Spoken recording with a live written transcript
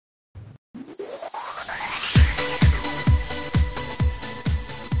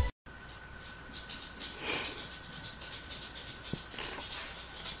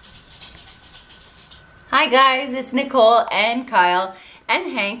Hi guys, it's Nicole and Kyle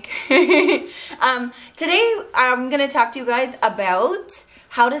and Hank. Today I'm going to talk to you guys about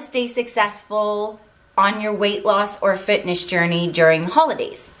how to stay successful on your weight loss or fitness journey during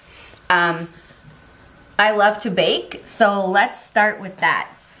holidays. I love to bake, so let's start with that.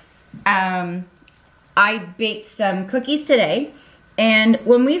 I baked some cookies today, and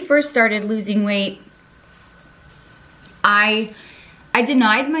when we first started losing weight, I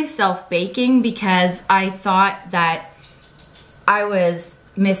denied myself baking because I thought that I was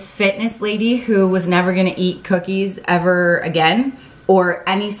Miss Fitness Lady who was never gonna eat cookies ever again or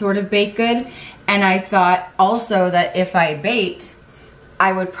any sort of baked good. And I thought also that if I baked,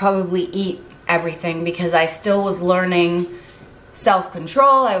 I would probably eat everything because I still was learning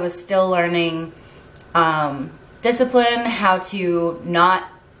self-control. I was still learning discipline, how to not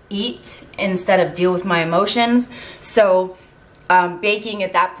eat instead of deal with my emotions. So baking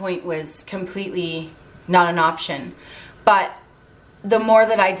at that point was completely not an option. But the more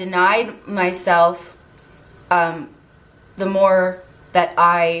that I denied myself, the more that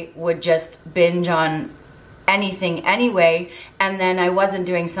I would just binge on anything anyway, and then I wasn't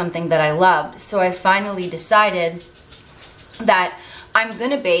doing something that I loved. So I finally decided that I'm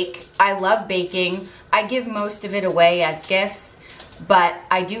gonna bake. I love baking. I give most of it away as gifts, but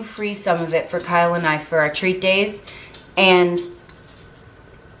I do freeze some of it for Kyle and I for our treat days. And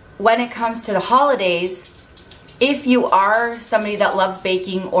when it comes to the holidays, if you are somebody that loves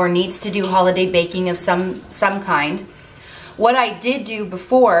baking or needs to do holiday baking of some kind, what I did do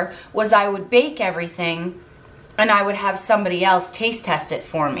before was I would bake everything and I would have somebody else taste test it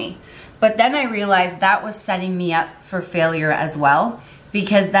for me. But then I realized that was setting me up for failure as well,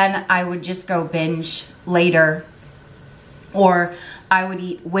 because then I would just go binge later, or I would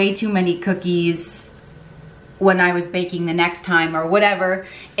eat way too many cookies when I was baking the next time or whatever.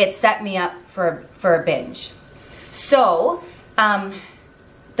 It set me up for a binge. So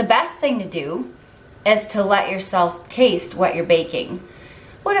the best thing to do is to let yourself taste what you're baking.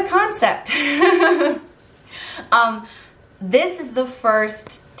 What a concept. This is the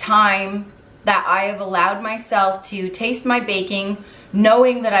first time that I have allowed myself to taste my baking,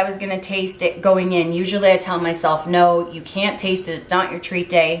 knowing that I was gonna taste it going in. Usually I tell myself, no, you can't taste it, it's not your treat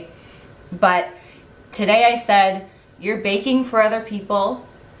day. But today I said, you're baking for other people.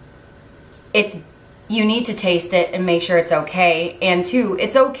 You need to taste it and make sure it's okay. And two,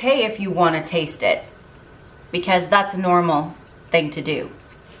 it's okay if you wanna taste it, because that's a normal thing to do.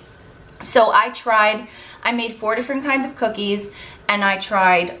 So I made 4 different kinds of cookies, and I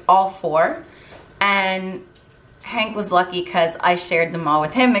tried all 4. And Hank was lucky because I shared them all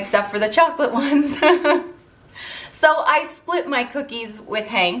with him except for the chocolate ones. So I split my cookies with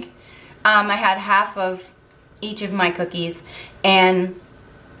Hank. I had half of each of my cookies, and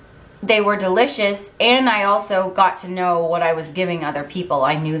they were delicious, and I also got to know what I was giving other people.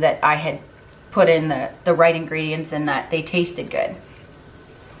 I knew that I had put in the right ingredients and that they tasted good.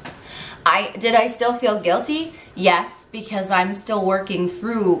 Did I still feel guilty? Yes, because I'm still working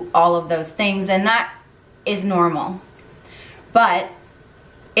through all of those things, and that is normal. But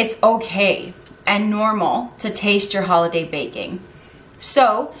it's okay and normal to taste your holiday baking.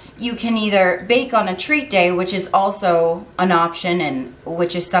 So you can either bake on a treat day, which is also an option and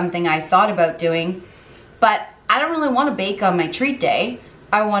which is something I thought about doing, but I don't really want to bake on my treat day.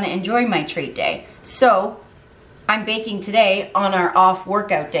 I want to enjoy my treat day. So I'm baking today on our off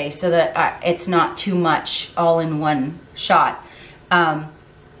workout day so that it's not too much all in one shot.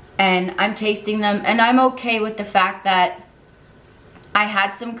 And I'm tasting them, and I'm okay with the fact that I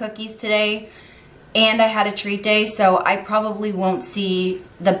had some cookies today and I had a treat day, so I probably won't see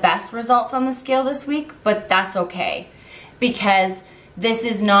the best results on the scale this week, but that's okay, because this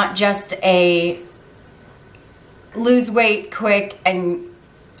is not just a lose weight quick and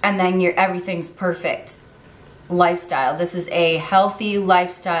then everything's perfect lifestyle. This is a healthy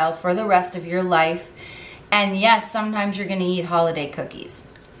lifestyle for the rest of your life. And yes, sometimes you're gonna eat holiday cookies.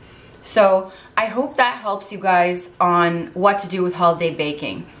 So I hope that helps you guys on what to do with holiday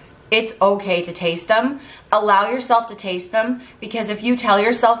baking. It's okay to taste them. Allow yourself to taste them, because if you tell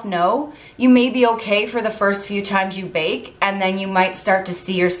yourself no, you may be okay for the first few times you bake, and then you might start to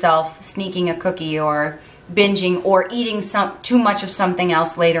see yourself sneaking a cookie or binging or eating too much of something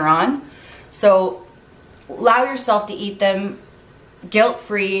else later on. So allow yourself to eat them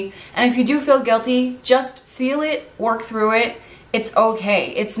guilt-free, and if you do feel guilty, just feel it, work through it. It's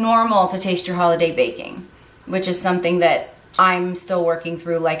okay. It's normal to taste your holiday baking, which is something that I'm still working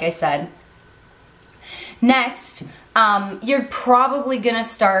through, like I said. Next, you're probably gonna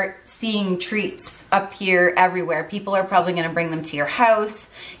start seeing treats appear everywhere. People are probably gonna bring them to your house.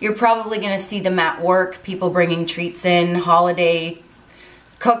 You're probably gonna see them at work, people bringing treats in, holiday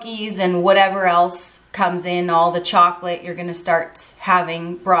cookies and whatever else comes in, all the chocolate you're gonna start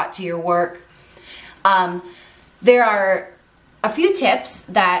having brought to your work. There are a few tips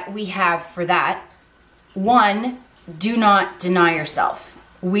that we have for that. One, do not deny yourself.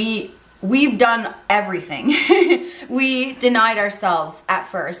 We've done everything. We denied ourselves at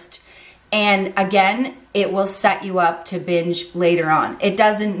first. And again, it will set you up to binge later on. It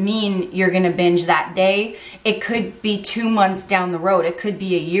doesn't mean you're gonna binge that day. It could be 2 months down the road. It could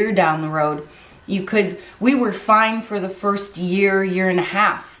be a year down the road. We were fine for the first year and a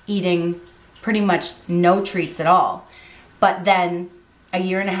half, eating pretty much no treats at all. But then a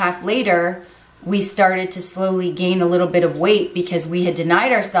year and a half later, we started to slowly gain a little bit of weight because we had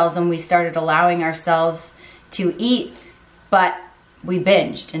denied ourselves and we started allowing ourselves to eat, but we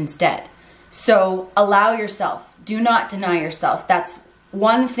binged instead. So allow yourself. Do not deny yourself. That's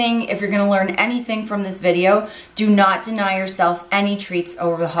one thing. If you're going to learn anything from this video, do not deny yourself any treats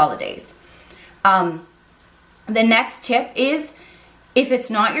over the holidays. The next tip is, if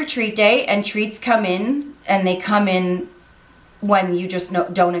it's not your treat day and treats come in and they come in when you just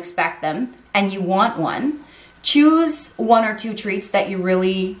don't expect them and you want one, choose 1 or 2 treats that you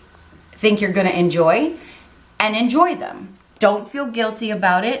really think you're going to enjoy and enjoy them. Don't feel guilty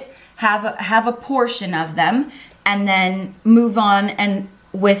about it. Have a portion of them and then move on and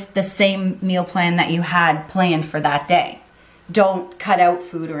with the same meal plan that you had planned for that day. Don't cut out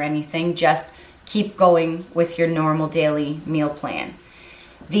food or anything. Just keep going with your normal daily meal plan.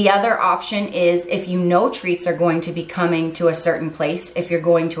 The other option is, if you know treats are going to be coming to a certain place, if you're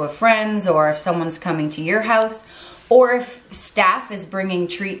going to a friend's or if someone's coming to your house, or if staff is bringing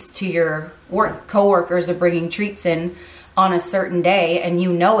treats to your work, coworkers are bringing treats in on a certain day and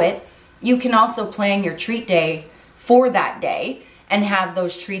you know it, you can also plan your treat day for that day and have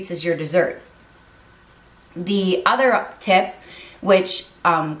those treats as your dessert. The other tip, which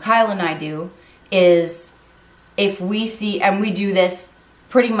Kyle and I do, is if we see, and we do this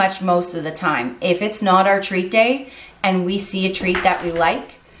pretty much most of the time, if it's not our treat day and we see a treat that we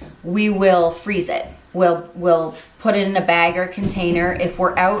like, we will freeze it. We'll put it in a bag or container. If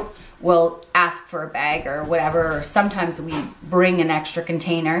we're out, we'll ask for a bag or whatever, or sometimes we bring an extra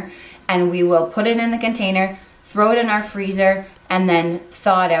container and we will put it in the container, throw it in our freezer, and then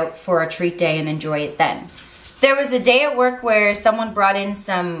thaw it out for a treat day and enjoy it then. There was a day at work where someone brought in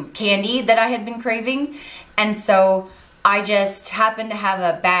some candy that I had been craving, and so I just happened to have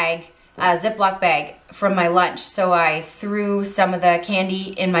a bag, a Ziploc bag from my lunch, so I threw some of the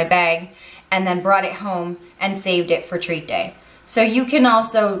candy in my bag and then brought it home and saved it for treat day. So you can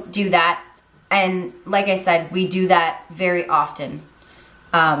also do that, and like I said, we do that very often.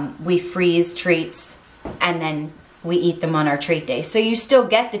 We freeze treats and then we eat them on our treat day. So you still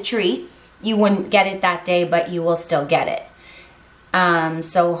get the treat. You wouldn't get it that day, but you will still get it.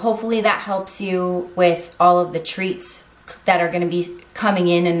 So hopefully that helps you with all of the treats that are going to be coming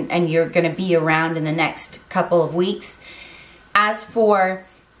in and you're going to be around in the next couple of weeks. As for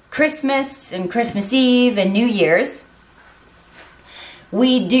Christmas and Christmas Eve and New Year's,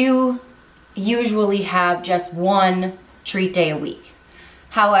 we do usually have just 1 treat day a week.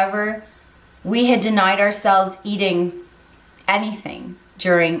 However, we had denied ourselves eating anything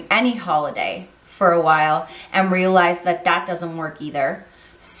during any holiday for a while and realized that that doesn't work either.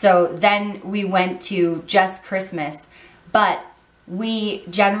 So then we went to just Christmas, but we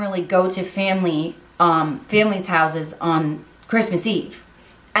generally go to families' houses on Christmas Eve,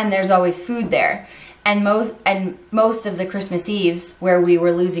 and there's always food there. And most of the Christmas Eves where we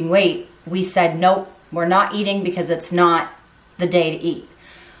were losing weight, we said, nope, we're not eating because it's not the day to eat.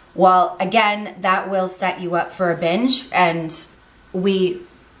 Well, again, that will set you up for a binge, and we've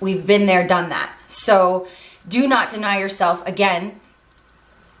been there, done that. So do not deny yourself. Again,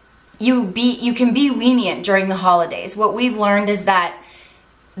 you can be lenient during the holidays. What we've learned is that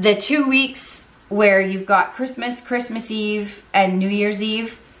the 2 weeks where you've got Christmas, Christmas Eve, and New Year's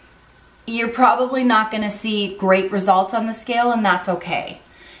Eve, you're probably not going to see great results on the scale, and that's okay.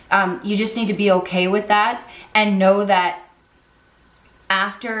 You just need to be okay with that and know that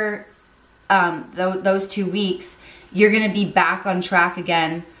after those 2 weeks, you're going to be back on track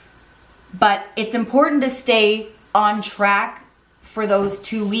again. But it's important to stay on track for those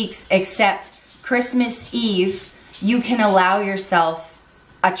 2 weeks, except Christmas Eve, you can allow yourself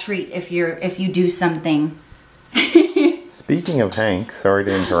a treat if you do something. Speaking of Hank, sorry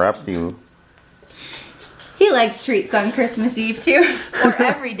to interrupt you. He likes treats on Christmas Eve too, or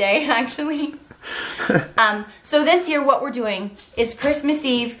every day actually. So this year what we're doing is Christmas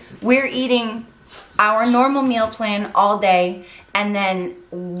Eve, we're eating our normal meal plan all day, and then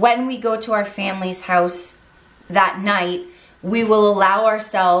when we go to our family's house that night, we will allow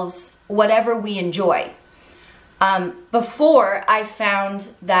ourselves whatever we enjoy. Before, I found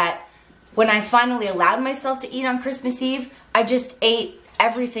that when I finally allowed myself to eat on Christmas Eve, I just ate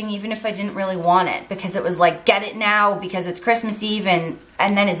everything even if I didn't really want it, because it was like, get it now because it's Christmas Eve and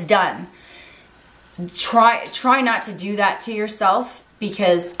then it's done. Try not to do that to yourself,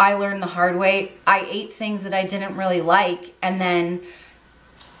 because I learned the hard way. I ate things that I didn't really like, and then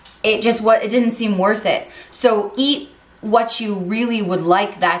it didn't seem worth it. So eat what you really would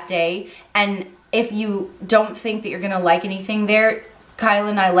like that day, and if you don't think that you're gonna like anything there, Kyle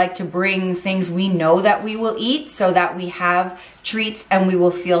and I like to bring things we know that we will eat so that we have treats and we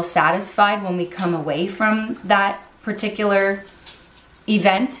will feel satisfied when we come away from that particular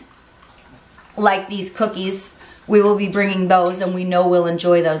event. Like these cookies, we will be bringing those and we know we'll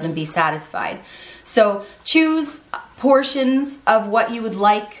enjoy those and be satisfied. So choose portions of what you would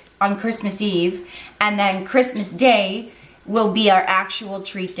like on Christmas Eve, and then Christmas Day will be our actual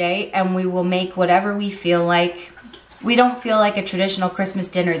treat day, and we will make whatever we feel like. We don't feel like a traditional Christmas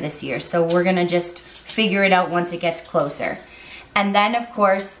dinner this year, so we're gonna just figure it out once it gets closer. And then, of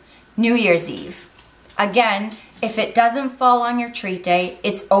course, New Year's Eve. Again, if it doesn't fall on your treat day,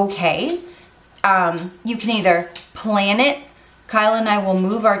 it's okay. You can either plan it. Kyle and I will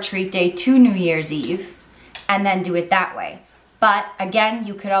move our treat day to New Year's Eve and then do it that way. But again,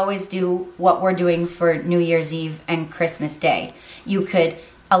 you could always do what we're doing for New Year's Eve and Christmas Day. You could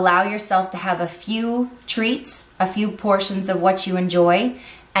allow yourself to have a few treats, a few portions of what you enjoy,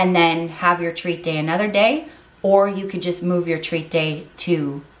 and then have your treat day another day, or you could just move your treat day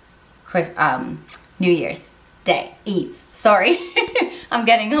to New Year's Day, Eve. Sorry, I'm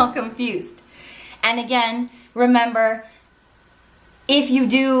getting all confused. And again, remember, if you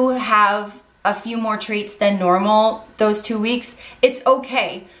do have a few more treats than normal those 2 weeks, it's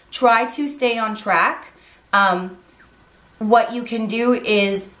okay. Try to stay on track. What you can do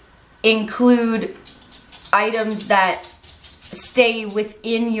is include items that stay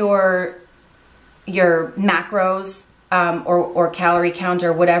within your macros or calorie count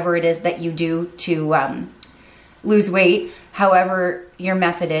or whatever it is that you do to lose weight, however your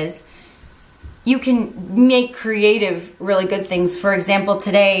method is. You can make creative, really good things. For example,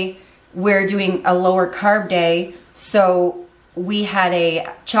 today we're doing a lower carb day, so we had a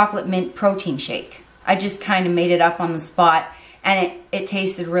chocolate mint protein shake. I just kind of made it up on the spot, and it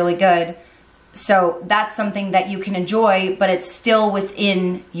tasted really good. So that's something that you can enjoy, but it's still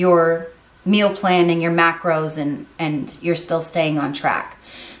within your meal plan and your macros, and you're still staying on track.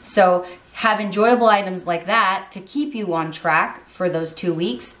 So have enjoyable items like that to keep you on track for those 2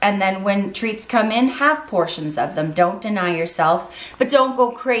 weeks, and then when treats come in, have portions of them. Don't deny yourself, but don't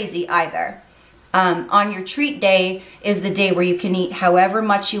go crazy either. On your treat day is the day where you can eat however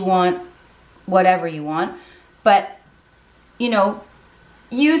much you want, whatever you want, but you know,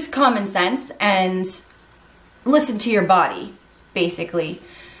 use common sense and listen to your body, basically.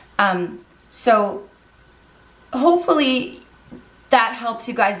 So hopefully that helps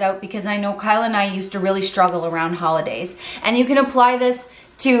you guys out, because I know Kyle and I used to really struggle around holidays, and you can apply this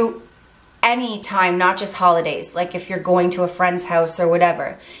to any time, not just holidays. Like if you're going to a friend's house or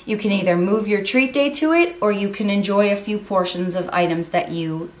whatever, you can either move your treat day to it, or you can enjoy a few portions of items that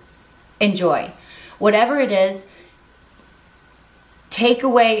you enjoy. Whatever it is, take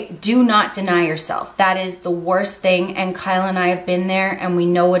away, do not deny yourself. That is the worst thing, and Kyle and I have been there, and we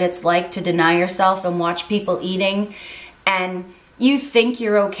know what it's like to deny yourself and watch people eating, and you think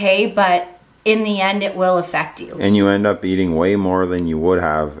you're okay, but in the end it will affect you. And you end up eating way more than you would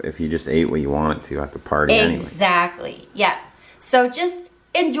have if you just ate what you wanted to at the party anyway. Exactly, yeah. So just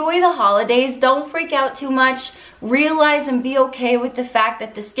enjoy the holidays. Don't freak out too much. Realize and be okay with the fact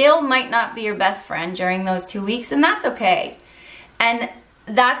that the scale might not be your best friend during those 2 weeks, and that's okay. And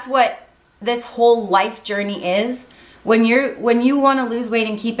that's what this whole life journey is. When you want to lose weight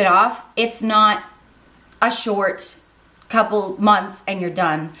and keep it off, it's not a short couple months and you're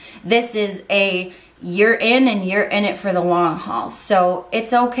done. This is you're in, and you're in it for the long haul. So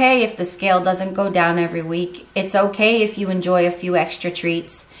it's okay if the scale doesn't go down every week. It's okay if you enjoy a few extra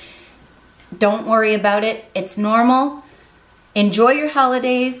treats. Don't worry about it. It's normal. Enjoy your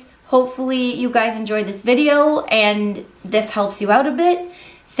holidays. Hopefully you guys enjoyed this video and this helps you out a bit.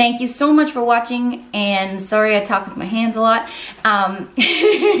 Thank you so much for watching, and sorry I talk with my hands a lot.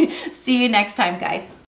 See you next time, guys.